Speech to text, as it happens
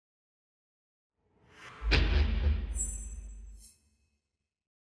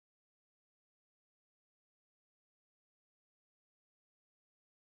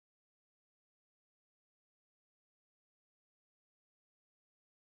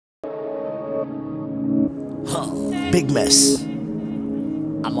Big mess.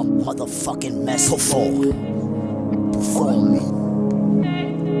 I'm a motherfucking mess. Performing.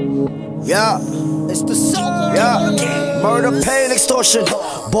 Yeah, it's the song. Yeah, murder, pain, extortion.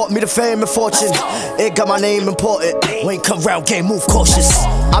 Bought me the fame and fortune. It got my name important. When you come round, game, move cautious.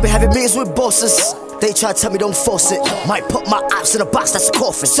 I be having meetings with bosses. They try to tell me don't force it. Might put my ops in a box that's a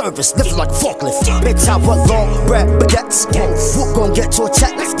coffin. Service, lifting like a forklift. Big time, what long bread, baguettes. Whoop gon' get to a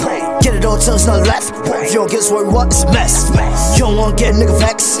check. Get it all till it's not left. If you don't get what you want, it's a mess. You don't wanna get a nigga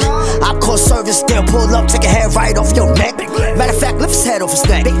vexed. I call service, they'll pull up, take a hair right off your neck. Matter of fact, lift his head off his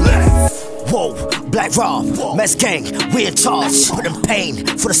neck. Whoa, Black Rob, mess gang, we in charge. Putting pain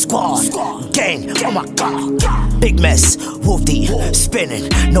for the squad. Gang, oh my god. Big mess, Woopty, spinning,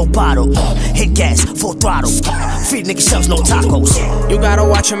 no bottle. Hit gas, full throttle. Feed niggas shells, no tacos. You gotta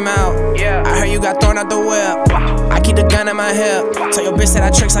watch him out. I heard you got thrown out the whip. I keep the gun in my hip. Tell your bitch that I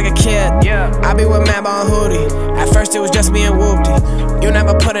tricks like a kid. I be with Mab on Hootie. At first it was just me and Woopty. You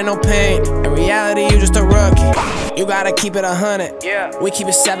never put in no pain. In reality, you just a rookie. You gotta keep it 100. We keep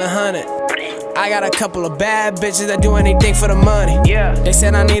it 700. I got a couple of bad bitches that do anything for the money. They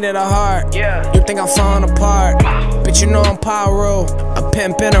said I needed a heart. You think I'm falling apart? Bitch, you know I'm pyro. A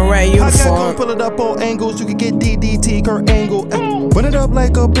pimp in a red uniform. I got pull it up on angles. You can get DDT, Kurt Angle. Run it up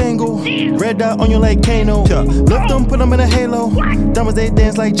like a Bengal. Red dot on you like Kano. Lift them, put them in a halo. Diamonds, they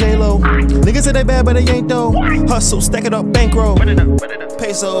dance like J-Lo. Niggas say they bad, but they ain't though. Hustle, stack it up, bankroll.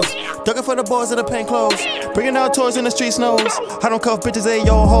 Pesos, ducking for the boys of the paint clothes. Bringing out toys in the street snows. I don't cuff bitches, they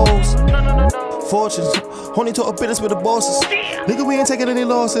your hoes. Fortunes, only talk business with the bosses. Nigga, we ain't taking any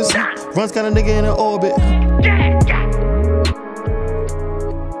losses. Runs got a nigga in an orbit.